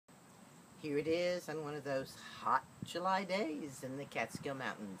Here it is on one of those hot July days in the Catskill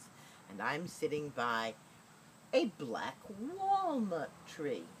Mountains, and I'm sitting by a black walnut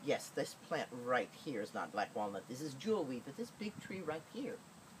tree. Yes, this plant right here is not black walnut. This is jewelweed, but this big tree right here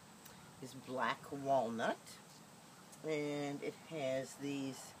is black walnut, and it has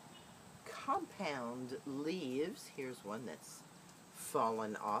these compound leaves. Here's one that's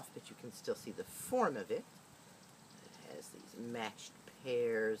fallen off, but you can still see the form of it. It has these matched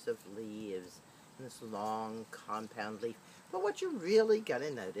pairs of leaves and this long compound leaf. But what you're really going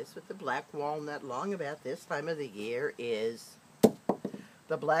to notice with the black walnut long about this time of the year is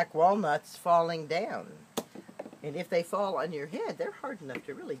the black walnuts falling down. And if they fall on your head, they're hard enough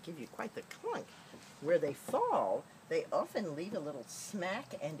to really give you quite the clunk. Where they fall, they often leave a little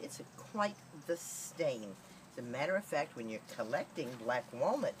smack, and it's quite the stain. As a matter of fact, when you're collecting black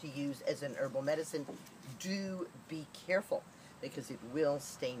walnut to use as an herbal medicine, do be careful, because it will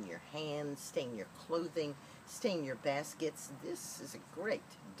stain your hands, stain your clothing, stain your baskets. This is a great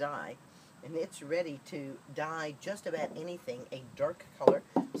dye, and it's ready to dye just about anything a dark color.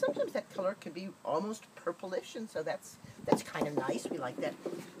 Sometimes that color can be almost purplish, and so that's kind of nice. We like that.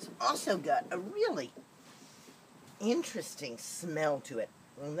 It's also got a really interesting smell to it.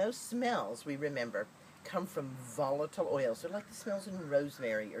 And those smells, we remember, come from volatile oils. They're like the smells in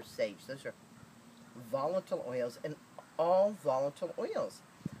rosemary or sage. Those are volatile oils, and all volatile oils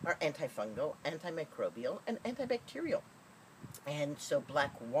are antifungal, antimicrobial, and antibacterial. And so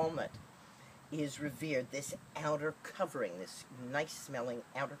black walnut is revered. This outer covering, this nice smelling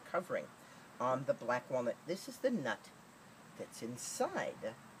outer covering on the black walnut. This is the nut that's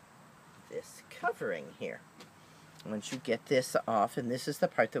inside this covering here. Once you get this off, and this is the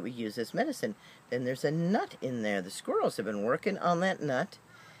part that we use as medicine, then there's a nut in there. The squirrels have been working on that nut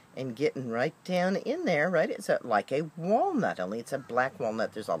and getting right down in there, right? It's like a walnut, only it's a black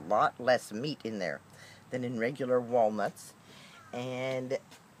walnut. There's a lot less meat in there than in regular walnuts, and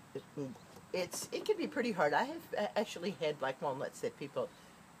it can be pretty hard. I have actually had black walnuts that people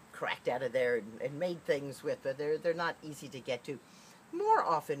cracked out of there and made things with, but they're not easy to get to. More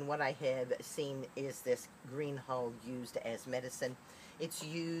often what I have seen is this green hull used as medicine. It's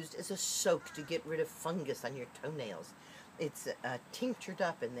used as a soak to get rid of fungus on your toenails. It's tinctured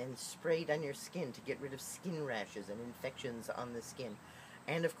up and then sprayed on your skin to get rid of skin rashes and infections on the skin.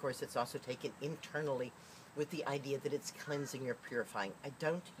 And of course it's also taken internally with the idea that it's cleansing or purifying. I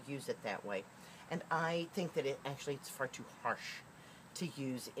don't use it that way, and I think that it's far too harsh to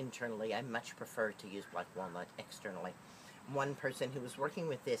use internally. I much prefer to use black walnut externally. One person who was working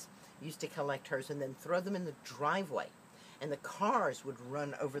with this used to collect hers and then throw them in the driveway, and the cars would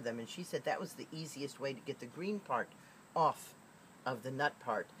run over them, and she said that was the easiest way to get the green part off of the nut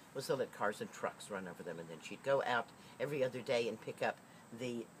part, was to let cars and trucks run over them, and then she'd go out every other day and pick up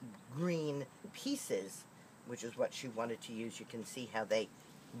the green pieces, which is what she wanted to use. You can see how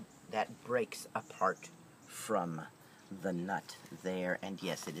that breaks apart from the nut there. And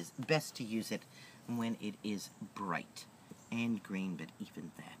yes, it is best to use it when it is bright and green, but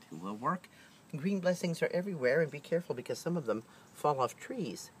even that will work. Green blessings are everywhere, and be careful because some of them fall off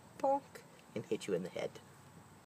trees, bonk, and hit you in the head.